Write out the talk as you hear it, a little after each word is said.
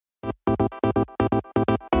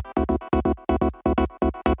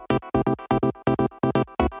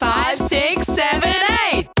6, 7,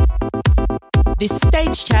 8. This is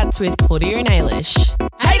Stage Chats with Claudia and Ailish.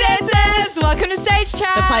 Hey dancers! Welcome to Stage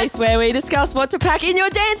Chats. The place where we discuss what to pack in your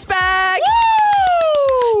dance bag. Woo!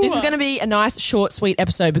 This is going to be a nice, short, sweet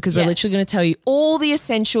episode because we're literally going to tell you all the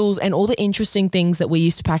essentials and all the interesting things that we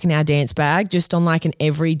used to pack in our dance bag just on like an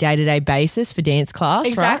every day-to-day basis for dance class.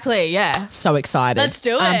 Exactly, right? yeah. So excited. Let's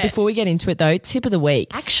do it. Before we get into it though, tip of the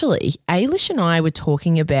week. Actually, Ailish and I were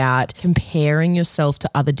talking about comparing yourself to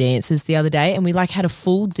other dancers the other day and we like had a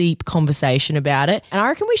full deep conversation about it. And I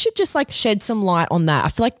reckon we should just like shed some light on that. I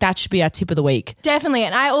feel like that should be our tip of the week. Definitely.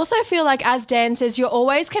 And I also feel like as dancers, you're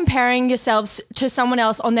always comparing yourselves to someone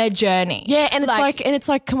else on their journey. Yeah, and it's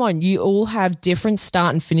like, come on, you all have different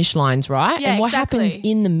start and finish lines, right? Yeah, and what exactly. happens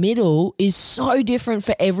in the middle is so different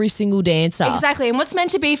for every single dancer. Exactly. And what's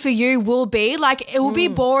meant to be for you will be like, it will be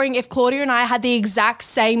boring if Claudia and I had the exact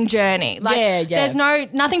same journey. Like, Yeah. there's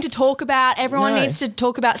nothing to talk about. Everyone needs to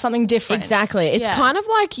talk about something different. Exactly. It's kind of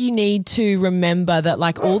like you need to remember that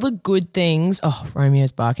like all the good things,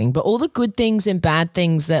 Romeo's barking, but all the good things and bad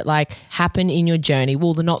things that like happen in your journey,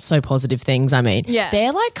 well, the not so positive things, I mean,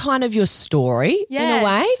 they're like kind of your story in a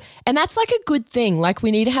way. And that's like a good thing. Like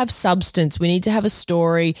we need to have substance. We need to have a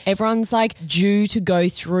story. Everyone's like due to go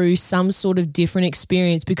through some sort of different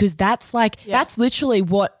experience because that's like, that's literally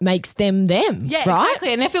what makes them them. Yeah, right?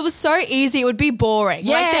 exactly. And if it was so easy, it would be boring.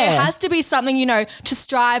 Yeah. Like there has to be something, to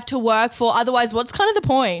strive to work for. Otherwise, what's kind of the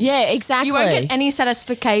point? Yeah, exactly. You won't get any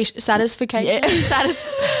satisfaction. What's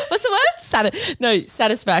the word?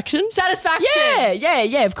 Satisfaction. Satisfaction.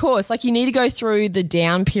 Yeah, of course. Like you need to go through the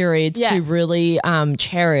down periods to really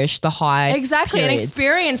cherish the high Exactly. periods. An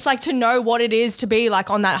experience, like to know what it is to be like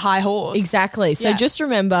on that high horse. Exactly. So just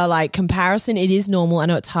remember, like comparison, it is normal. I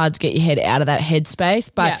know it's hard to get your head out of that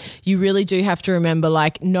headspace, but you really do have to remember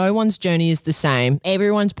like no one's journey is the same.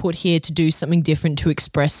 Everyone's put here to do something different, to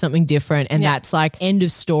express something different. And that's like end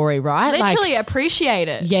of story, right? Literally appreciate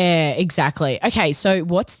it. Yeah, exactly. Okay, so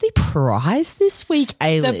what's the prize this week,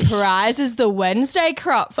 Ailish? The prize is the Wednesday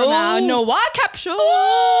crop from our Noir capsule.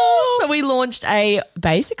 So we launched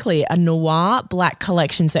basically a noir black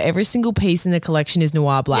collection. So every single piece in the collection is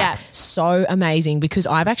noir black. Yeah. So amazing because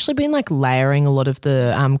I've actually been like layering a lot of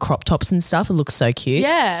the crop tops and stuff. It looks so cute.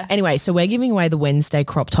 Yeah. Anyway, so we're giving away the Wednesday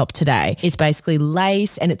crop top today. It's basically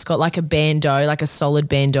lace and it's got like a bandeau, like a solid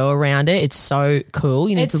bandeau around it. It's so cool.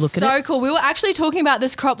 You need to look at it. It's so cool. We were actually talking about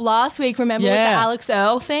this crop last week, remember, with the Alex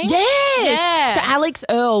Earl thing? Yes. Yeah. So Alex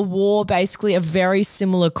Earl wore basically a very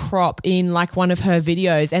similar crop in like one of her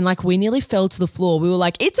videos and like we nearly fell to the floor. We were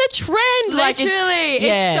like, it's a trend. Literally.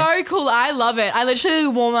 It's so cool. I love it. I literally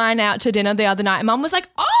wore mine out to dinner the other night and Mum was like,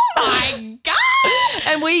 oh my God.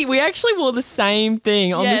 And we actually wore the same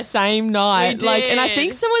thing on the same night. We did. Like, and I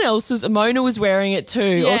think someone else Mona was wearing it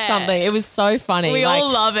too or something. It was so funny. We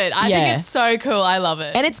all love it. I think it's so cool. I love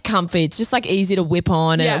it. And it's comfy. It's just like easy to whip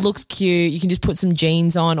on and it looks cute. You can just put some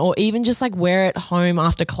jeans on or even just like wear it home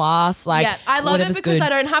after class. Like, I love it because good. I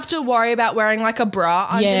don't have to worry about wearing like a bra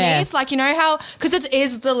underneath. Like, you know how, because it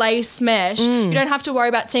is the lace mesh, you don't have to worry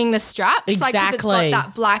about seeing the straps. Exactly. Like, 'cause it's got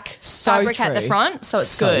that black fabric at the front. So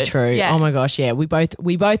it's good. So true. Yeah. Oh my gosh. Yeah. We both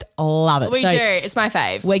love it. We do. It's my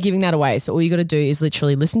fave. We're giving that away. So all you got to do is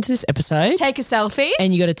literally listen to this episode. Take a selfie.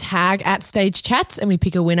 And you got to tag at Stage Chats and we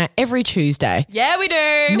pick a winner every Tuesday. Yeah, we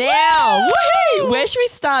do. Now, where should we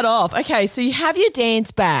start off? Okay, so you have your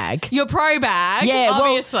dance bag. Your pro bag,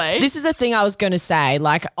 obviously. Well, this is the thing I was going to say.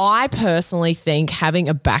 Like, I personally think having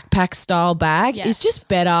a backpack style bag is just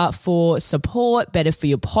better for support, better for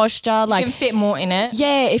your posture. You can fit more in it.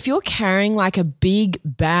 Yeah, if you're carrying like a big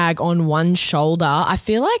bag on one shoulder, I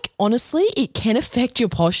feel like honestly it can affect your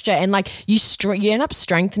posture and like you end up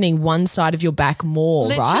strengthening one side of your back more,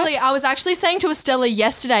 Literally, right? I was actually saying to Estella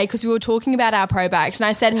yesterday because we were talking about our pro bags and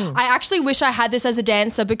I said, I actually wish I had this as a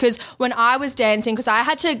dancer because when I was dancing, because I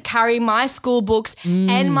had to carry my school books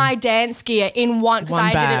and my dance gear in one, because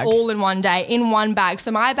I did it all in one day, in one bag.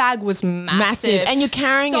 So my bag was massive. And you're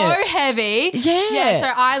carrying so it. heavy. Yeah.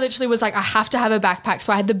 So I literally was like, I have to have a backpack.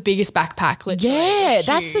 So I had the biggest backpack, literally. Yeah,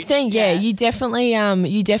 that's the thing. Yeah, you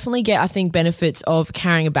definitely get, I think, benefits of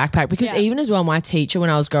carrying a backpack because even as well, my teacher when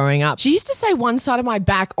I was growing up, she used to say one side of my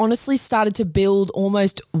back honestly started to build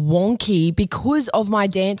almost wonky because of my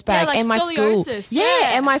dance bag like and my scoliosis. school.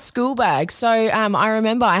 Yeah, and my school bag. So I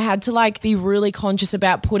remember I had to like be really conscious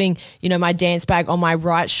about putting, my dance bag on my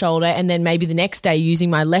right shoulder and then maybe the next day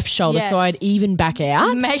using my left shoulder so I'd even back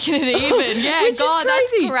out. Making it even. Yeah, Which God, is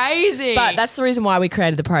crazy. that's crazy. But that's the reason why we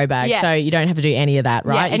created the pro bag. Yeah. So you don't have to do any of that,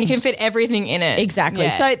 right? Yeah, and you can fit everything in it. Exactly. Yeah.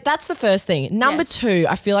 So that's the first thing. Number two,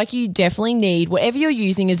 I feel like you definitely need whatever you're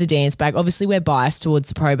using as a dance bag. Obviously, we're biased towards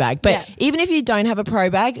the pro bag, but even if you don't have a pro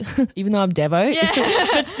bag, even though I'm Devo,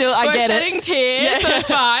 but still, I get it. We're shedding tears, but it's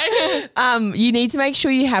fine. You need to make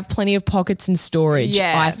sure you have plenty of pockets and storage,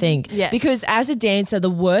 I think. Yes. Because as a dancer, the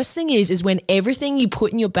worst thing is when everything you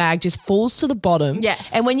put in your bag just falls to the bottom.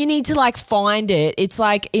 Yes. And when you need to like find it, it's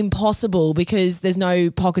like impossible because there's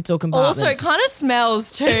no pockets or compartments. Also, it kind of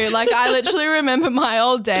smells too. Like I literally remember my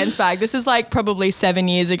old dance bag. This is like probably 7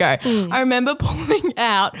 years ago. I remember pulling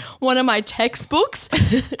out one of my textbooks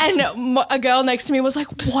and a girl next to me was like,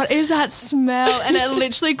 what is that smell? And it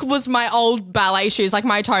literally was my old ballet shoes, like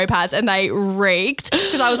my toe pads, and they reeked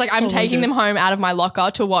because I was like, I'm taking them home out of my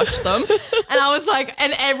locker to wash them. And I was like,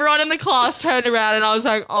 and everyone in the class turned around and I was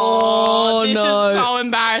like, this is so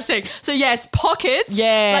embarrassing. So yes, pockets.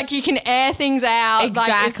 Yeah. Like you can air things out.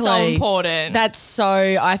 Exactly. Like it's so important. That's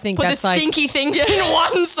so, I think Put that's the stinky things in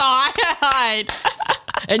one side.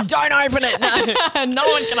 and don't open it. No. No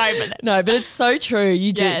one can open it. No, but it's so true.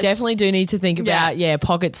 You definitely do need to think about,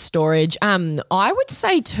 pocket storage. I would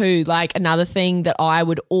say too, like another thing that I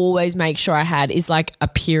would always make sure I had is like a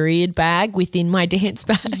period bag within my dance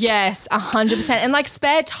bag. Yes, 100%. And like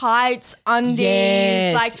spare tights,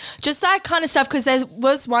 undies, like just that kind of stuff. Because there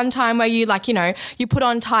was one time where you like, you put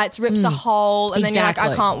on tights, rips a hole and then you're like,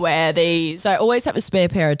 I can't wear these. So always have a spare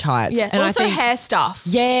pair of tights. Yeah, and also hair stuff.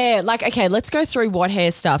 Yeah, like, okay, let's go through what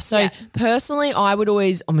hair stuff. So personally, I would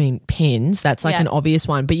always, pins, that's like an obvious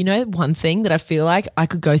one. But one thing that I feel like I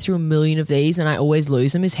could go through a million of these and I always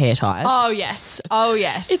lose them is hair ties. Oh, yes.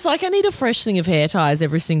 It's like I need a fresh thing of hair ties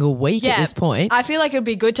every single week at this point. I feel like it would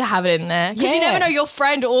be good to have it in there. Because you never know, your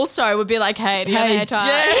friend also would be like, hey, do you have hair ties?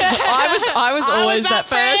 Yeah. I was always that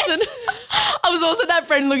person. I was also that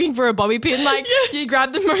friend looking for a bobby pin. Like you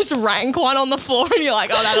grab the most rank one on the floor and you're like,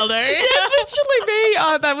 oh, that'll do. Yeah, literally me.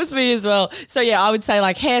 Oh, that was me as well. So yeah, I would say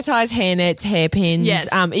like hair ties, hair nets, hairpins,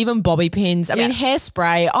 even bobby pins. I mean,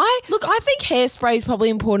 hairspray. I think hairspray is probably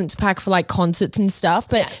important to pack for like concerts and stuff.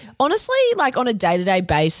 But honestly, like on a day-to-day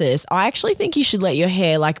basis, I actually think you should let your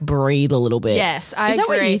hair like breathe a little bit. Yes, I agree. Is that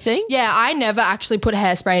what you think? Yeah, I never actually put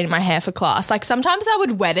hairspray in my hair for class. Like sometimes I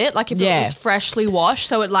would wet it, like if it was freshly washed,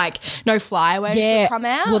 so it like no flyaways would come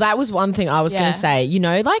out. Well, that was one thing I was going to say.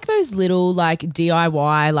 Like those little like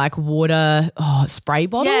DIY like water spray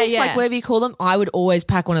bottles, like whatever you call them. I would always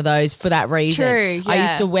pack one of those for that reason. True, I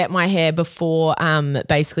used to wet my hair before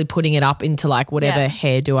basically putting it up into like whatever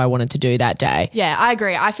hairdo I wanted to do that day. Yeah, I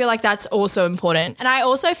agree. I feel like that's also important. And I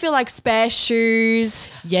also feel like spare shoes.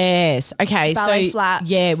 Yes. Okay. Ballet flats.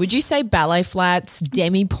 Yeah. Would you say ballet flats,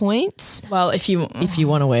 demi points? Well, if you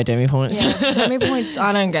want to wear demi points. Yeah, demi points,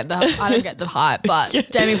 I don't get the hype, but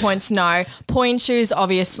demi points, no. Point shoes,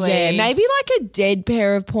 obviously. Yeah, maybe like a dead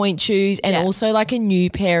pair of point shoes and also like a new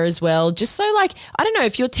pair as well. Just so like, I don't know,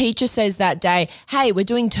 if your teacher says that day, hey, we're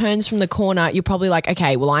doing turns from the corner, you're probably like,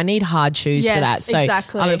 okay, well, I need hard shoes for that. So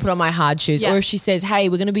exactly. I'm going to put on my hard shoes. Or if she says, hey,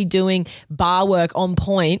 we're going to be doing bar work on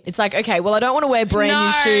point, it's like, okay, well, I don't want to wear brand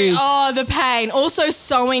new shoes. Oh, the pain. Also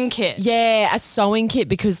sewing kit. Yeah, a sewing kit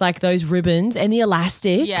because like those ribbons and the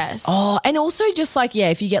elastics. Yes. Oh, and also just like,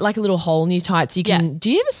 if you get like a little hole in your tights, you can, do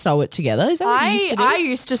you ever sew it together? Is that what you used to do? I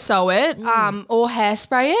used to sew it or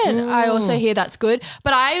hairspray it. I also hear that's good.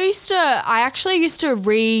 But I actually used to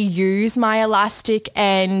reuse my elastic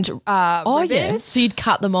and ribbons. Yeah. So you'd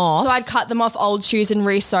cut them off. So I'd cut them off old shoes and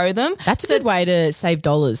re-sew them. That's a good way to save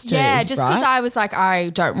dollars too. Yeah, just because I was like, I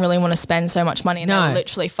don't really want to spend so much money and they're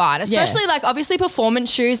literally fine. Especially like obviously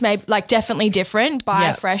performance shoes, maybe like definitely different,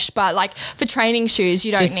 buy fresh, but like for training shoes,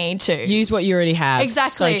 you don't need to. Use what you already have.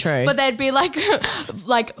 Exactly. So true. But they'd be like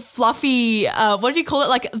fluffy, what do you call it?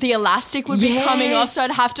 Like the elastic would be coming off, so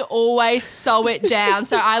I'd have to always sew it down.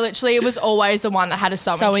 So it was always the one that had a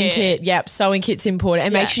sewing kit. Yep, sewing kit's important.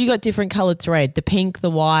 And make sure you got different coloured thread, the pink, the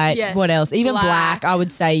white, what else? Even black, I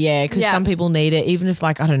would say, because some people need it. Even if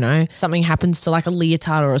like, I don't know, something happens to like a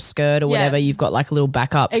leotard or a skirt or whatever, you've got like a little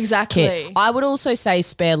backup kit. I would also say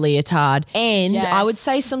spare leotard and I would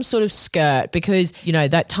say some sort of skirt because,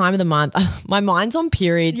 that time of the month, my mind's on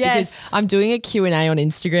period because I'm doing a Q&A on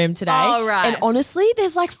Instagram today. Oh, right. And honestly,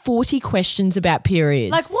 there's like 40 questions about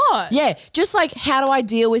periods. Like what? Yeah, just like how do I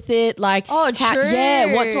deal with it? Like, true.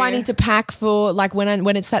 Yeah, what do I need to pack for like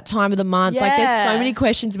when it's that time of the month? Like there's so many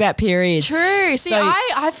questions about periods. True. See,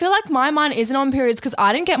 I feel like my mind isn't on periods because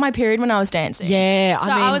I didn't get my period when I was dancing. Yeah. So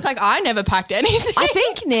I was like, I never packed anything. I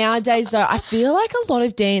think nowadays though, I feel like a lot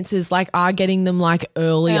of dancers like are getting them like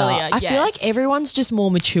earlier. I feel like everyone's just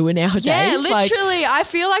more mature nowadays. Yeah, literally. I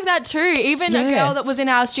feel like that too. Even a girl that was in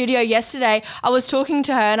our studio yesterday, I was talking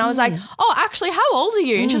to her and I was like, oh, actually, how old are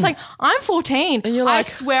you? And she was like, I'm 14. And you're like, I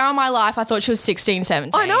swear on my life, I thought she was 16,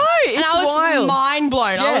 17. I know. And I was mind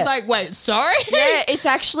blown. I was like, wait, sorry? Yeah, it's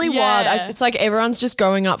actually wild. It's like everyone's just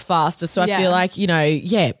growing up faster. So I feel like, you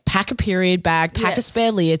know, pack a period bag, pack a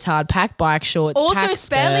spare leotard, pack bike shorts. Also,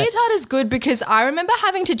 spare leotard is good because I remember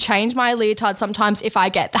having to change my leotard sometimes if I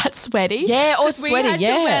get that sweaty. Yeah, or sweaty, we had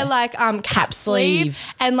to wear like cap sleeve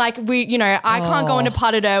and like we, you know, I can't go into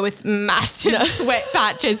pas de deux with massive sweat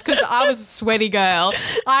patches because I was a sweaty girl.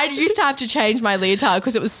 I used to have to change my leotard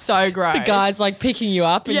because it was so gross. The guy's like picking you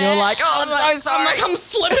up and you're like, oh, I'm so sorry. I'm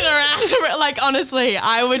slipping around. Like, honestly,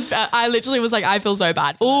 I literally was like, I feel so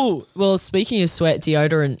bad. Oh, well, speaking of sweat,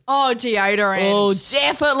 deodorant. Oh, deodorant. Oh,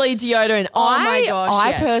 definitely deodorant. Oh my gosh,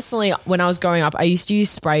 I personally, when I was growing up, I used to use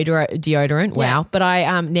spray deodorant. Wow. But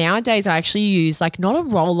I nowadays I actually use like not a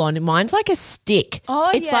roll-on. Mine's like a stick.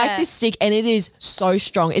 Oh, it's like this stick and it is so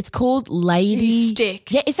strong. It's called Lady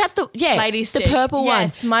Stick. Yeah, is that Lady Stick. The purple one.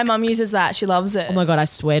 Yes, my mum uses that. She loves it. Oh my God, I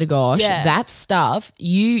swear to gosh, that stuff,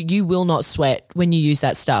 you will not sweat when you use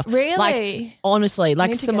that stuff. Really? Like, honestly,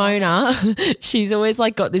 like Simona, she's always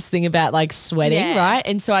like got this thing about like sweating, right?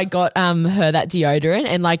 And so I got her that deodorant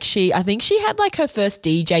and like I think she had like her first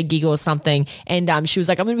DJ gig or something and she was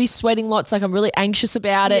like, I'm going to be sweating lots, like I'm really anxious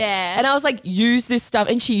about it. Yeah. And I was like, use this stuff.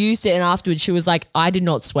 And she used it and afterwards she was like, I did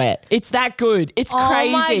not sweat. It's that good. It's crazy.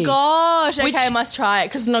 Oh my gosh. Okay, I must try it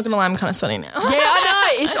because I'm not going to lie, I'm kind of sweating now. Yeah,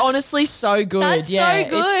 I know. It's honestly so good. That's so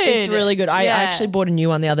good. It's really good. I actually bought a new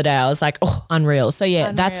one the other day. I was like, oh, unreal. So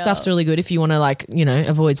that stuff's really good if you want to like, you know,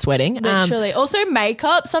 avoid sweating. Literally. Also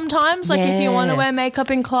makeup sometimes, like if you want to wear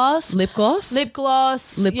makeup in class. Lip gloss. Lip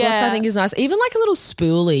gloss I think is nice. Even like a little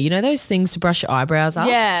spoolie, you know, those things to brush your eyebrows up.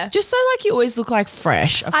 Yeah. Just so like you always look like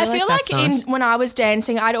fresh. I feel like nice. When I was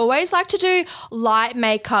dancing, I'd always like to do light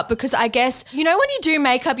makeup because I guess, you know, when you do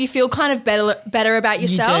makeup, you feel kind of better about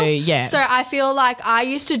yourself. You do, yeah. So I feel like I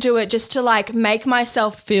used to do it just to like make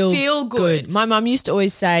myself feel good. My mum used to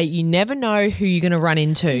always say, you never know who you're going to run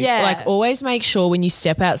into. Yeah. Like always make sure when you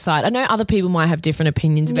step outside, I know other people might have different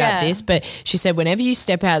opinions about this, but she said whenever you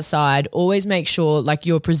step outside, always make sure like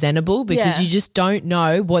you're presentable because you just don't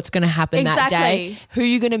know what's going to happen that day, who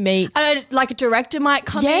you're going to meet. Like a director might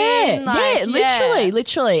come in. Like,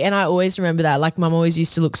 literally. And I always remember that. Like mum always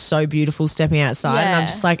used to look so beautiful stepping outside and I'm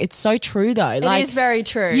just like, it's so true though. It is very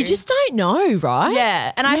true. You just don't know, right?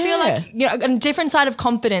 Yeah. And I feel like, you know, a different side of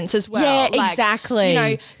confidence as well. Yeah, like, exactly. You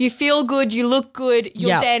know, you feel good, you look good,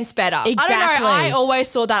 you'll dance better. Exactly. I don't know. I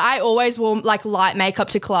always thought that. I always wore like light makeup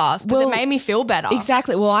to class because it made me feel better.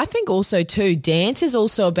 Exactly. Well, I think also too, dance is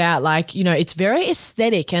also about like, you know, it's very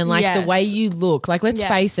aesthetic and like the way you look. Like, let's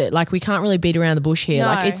face it, like we can't really beat around the bush here. No.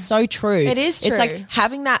 Like it's so true. It is true. It's like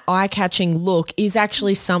having that eye-catching look is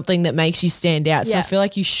actually something that makes you stand out. So I feel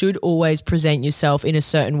like you should always present yourself in a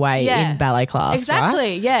certain way in ballet class. Exactly.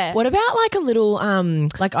 Right? Yeah. What about like a little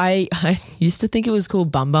like I used to think it was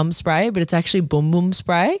called bum bum spray, but it's actually boom boom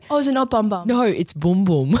spray. Oh, is it not bum bum? No, it's boom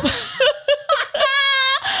boom.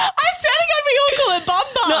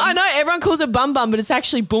 No, I know everyone calls it bum bum, but it's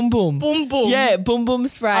actually boom boom. Boom boom. Yeah, boom boom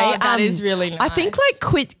spray. Oh, that is really nice. I think like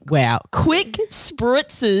quick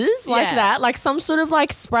spritzes like that, like some sort of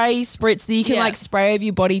like spritz that you can like spray over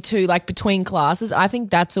your body too, like between classes. I think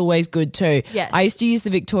that's always good too. Yes. I used to use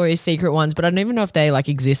the Victoria's Secret ones, but I don't even know if they like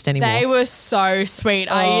exist anymore. They were so sweet.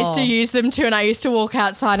 I used to use them too, and I used to walk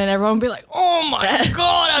outside and everyone would be like, oh my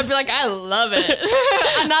God. I'd be like, I love it.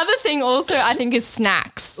 Another thing also I think is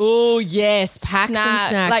snacks. Oh yes, pack some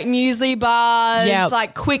snacks. Like muesli bars,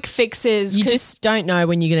 like quick fixes. You just don't know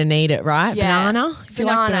when you're going to need it, right? Yeah. Banana? If you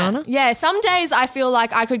like banana? Yeah, some days I feel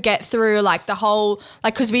like I could get through like the whole,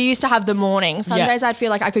 like because we used to have the morning. Some days I'd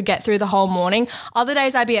feel like I could get through the whole morning. Other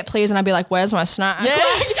days I'd be at Please and I'd be like, where's my snack? Yeah.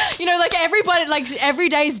 Like, you know, like everybody, like every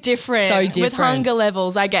day's different. So different. With hunger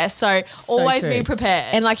levels, I guess. So always be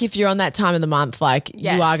prepared. And like if you're on that time of the month, like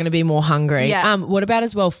you are going to be more hungry. Yeah. What about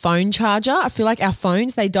as well phone charger? I feel like our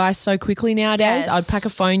phones, they die so quickly nowadays. Yes. I'd pack a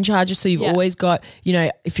phone charger so you've always got, you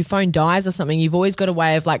know, if your phone dies or something, you've always got a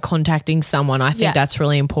way of like contacting someone. I think that's that's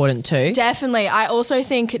really important too. Definitely. I also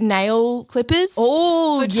think nail clippers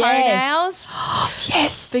for toenails.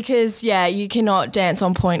 Yes. Because, you cannot dance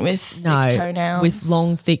on point with thick toenails. With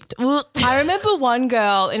long, thick I remember one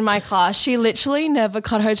girl in my class, she literally never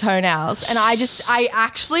cut her toenails, and I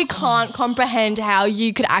actually can't comprehend how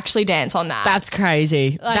you could actually dance on that. That's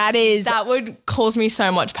crazy. That would cause me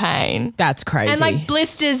so much pain. That's crazy. And like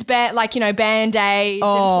blisters, Band-Aids and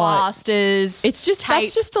plasters. It's just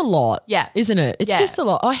that's just a lot. Yeah. Isn't it? It's just a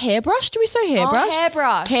lot. Oh, hairbrush. Do we say hairbrush? Oh,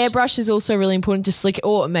 hairbrush. Hairbrush is also really important to slick,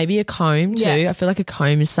 or maybe a comb too. I feel like a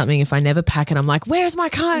comb is something, if I never pack it, I'm like, where's my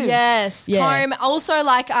comb? Yes. Yeah. Comb. Also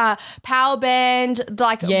like power band,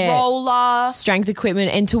 roller. Strength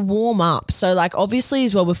equipment, and to warm up. So like obviously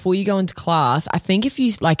as well, before you go into class, I think if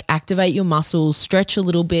you like activate your muscles, stretch a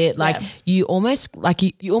little bit, like you almost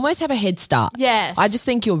have a head start. Yes. I just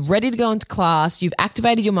think you're ready to go into class. You've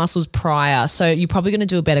activated your muscles prior, so you're probably going to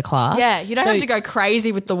do a better class. Yeah, you don't have to go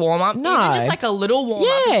crazy with the warm up. No. Even just like a little warm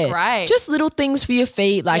up is great. Just little things for your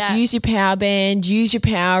feet, like use your power band, use your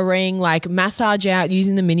power ring, like massage out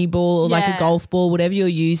using the mini ball or like a golf ball, whatever you're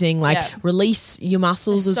using, like release your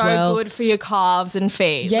muscles as well. So good for your calves and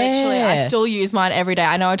feet. Yeah. Literally, I still use mine every day.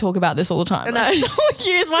 I know I talk about this all the time. I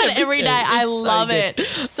still use mine every day. I love it.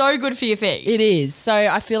 So good for your feet. It is. So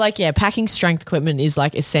I feel like, packing strength equipment is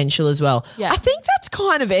like essential as well. Yeah. I think that's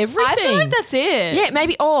kind of everything. I feel like that's it. Yeah,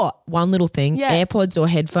 maybe, one little thing, AirPods or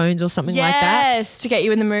headphones or something like that. Yes, to get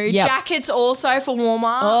you in the mood. Yep. Jackets also for warm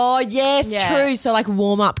up. Oh, yes, true. So like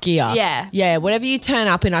warm up gear. Yeah. Yeah, whatever you turn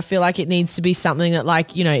up in, I feel like it needs to be something that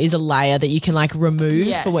like, is a layer that you can like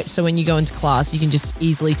remove so when you go into class, you can just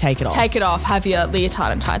easily take it off. Take it off, have your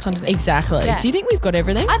leotard and tights underneath. Exactly. Yeah. Do you think we've got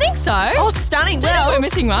everything? I think so. Oh, stunning. Don't think we're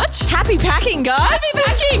missing much. Happy packing, guys. Happy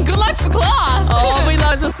packing. Good luck for class. Oh, we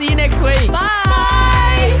loves. We'll see you next week. Bye. Bye.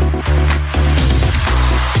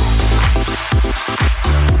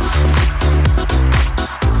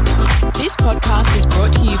 This podcast is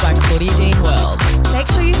brought to you by Claudia Dean World. Make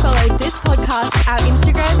sure you follow this podcast, our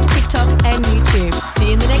Instagram, TikTok, and YouTube. See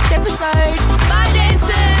you in the next episode. Bye, dancers.